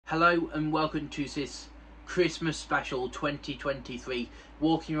Hello and welcome to this Christmas special 2023,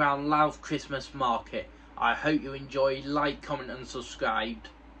 walking around Louth Christmas market. I hope you enjoy. Like, comment and subscribe.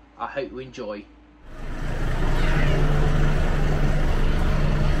 I hope you enjoy.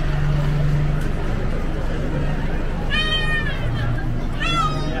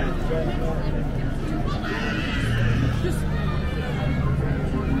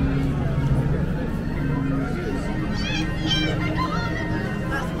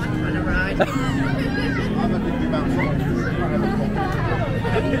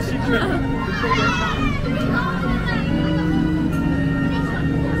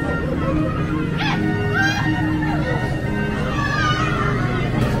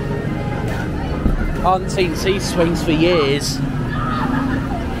 I haven't seen these swings for years.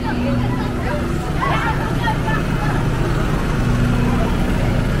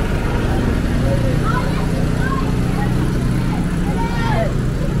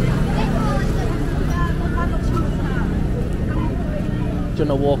 Do you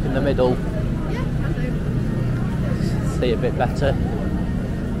want to walk in the middle? See a bit better.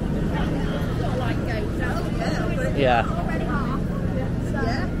 Yeah.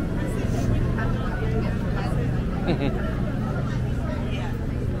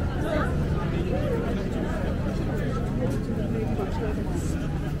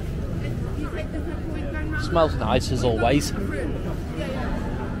 Smells nice as always.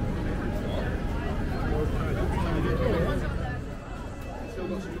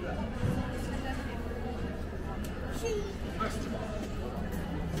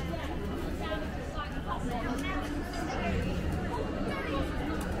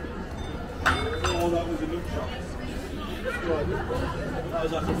 Oh, that was a look shot. That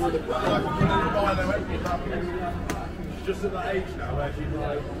was like a really she's just at that age now where she's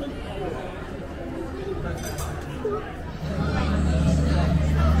like...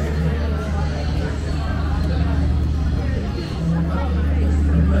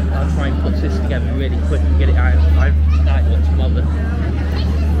 I'll try and put this together really quick and get it out tonight or tomorrow.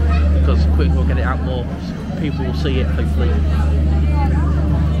 Because the quicker we'll get it out, more people will see it, hopefully.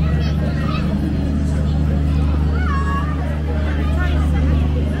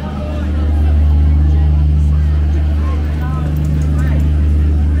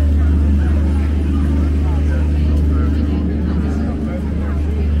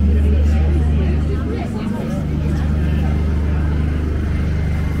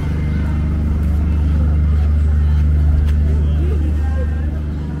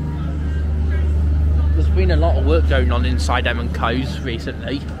 Been a lot of work going on inside M&Co's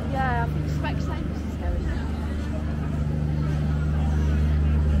recently. Yeah, I think Specsavers is going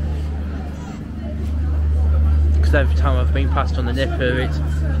on. Because every time I've been past on the Nipper,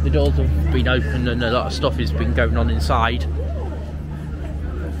 the doors have been open and a lot of stuff has been going on inside.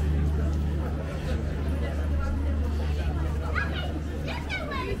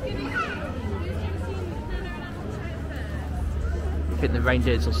 I think the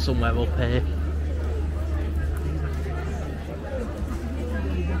reindeers are somewhere up here.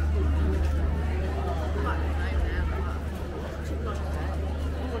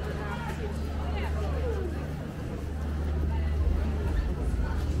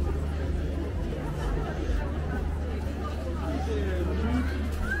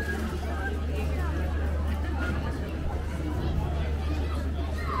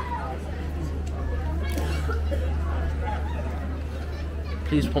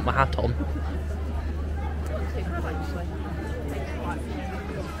 Please put my hat on.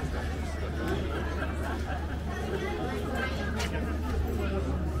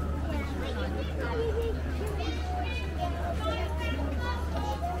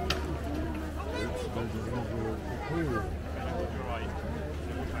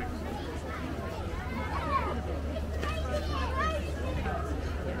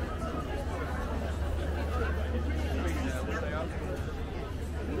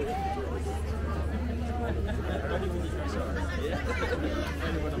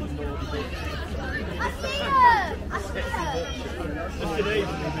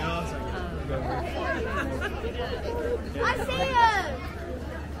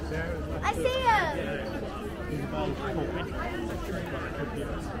 I see her!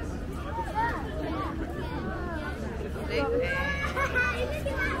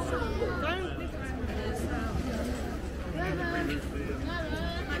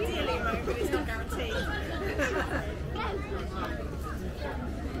 Ideally, but it's not guaranteed.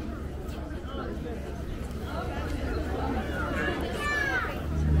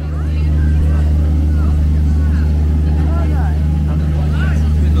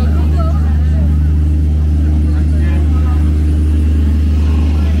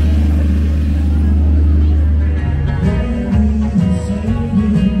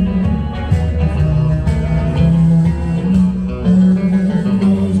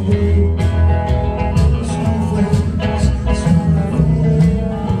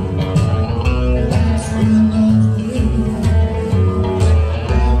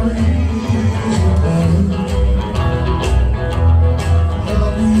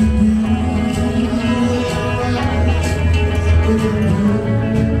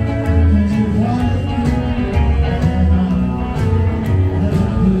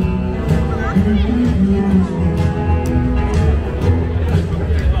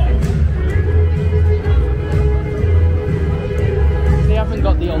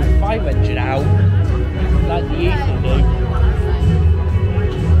 the old fire engine out, like they usually do.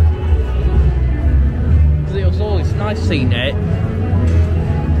 Because it was always nice seeing it.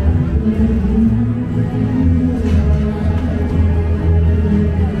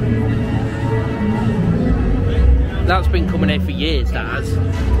 That's been coming here for years, that has.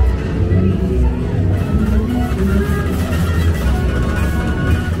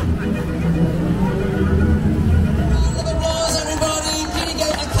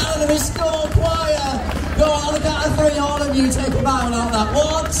 All of you take a bow like that.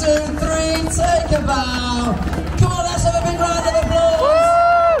 1, 2, 3, take a bow. Come on, let's have a big round of applause.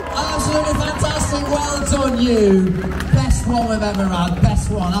 Woo! Absolutely fantastic. Well done, you. Best one we've ever had. Best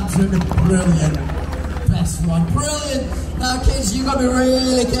one. Absolutely brilliant. Best one. Brilliant. Now, kids, you've got to be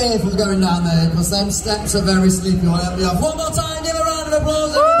really careful going down there because them steps are very slippery. I'll help you off. One more time. Give a round of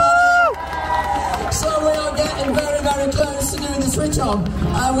applause, everybody. Woo! So we are getting very, very close to doing the switch on.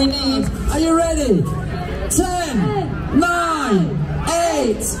 And we need... Are you ready? 10, 9,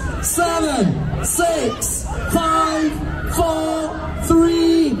 8, 7, 6, 5, 4,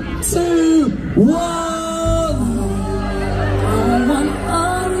 3, 2, 1.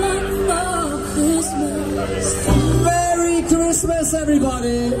 Merry Christmas,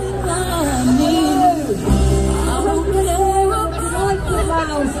 everybody.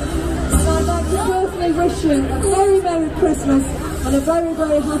 I'd like to personally wish you a very Merry Christmas and a very,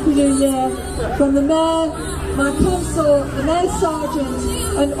 very Happy New Year from the Mayor, my Council, the Mayor Sergeant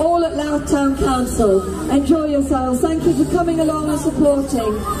and all at Louth Town Council. Enjoy yourselves. Thank you for coming along and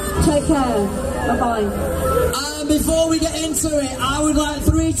supporting. Take care. Bye-bye. And before we get into it, I would like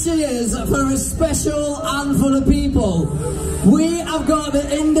 3 cheers for a special handful of people. We have got the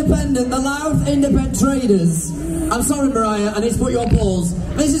Louth Independent Traders. I'm sorry, Mariah, I need to put you on pause.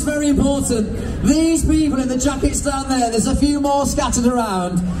 This is very important. These people in the jackets down there, there's a few more scattered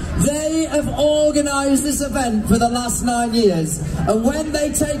around. They have organised this event for the last 9 years. And when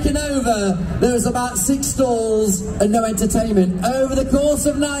they've taken over, there was about 6 stalls and no entertainment. Over the course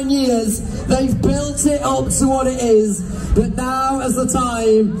of 9 years, they've built it up to what it is. But now, as the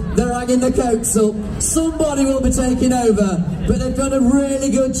time, they're hanging the coats up. Somebody will be taking over, but they've done a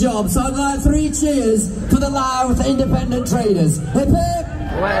really good job. So I'd like 3 cheers for the Louth Independent Traders. Hip hip!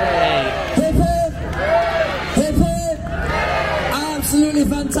 Way. Hip hip! Hip hip! Absolutely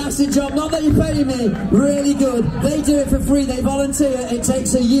fantastic job. Not that you pay me, really good. They do it for free, they volunteer. It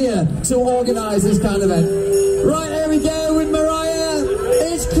takes a year to organise this kind of event. Right, here we go with Mariah.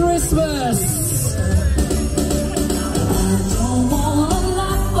 It's Christmas!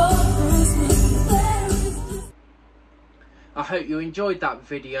 I hope you enjoyed that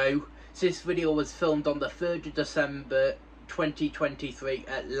video. This video was filmed on the 3rd of December 2023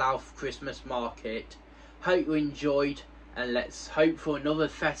 at Louth Christmas Market. Hope you enjoyed, and let's hope for another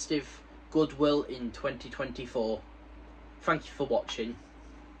festive goodwill in 2024. Thank you for watching.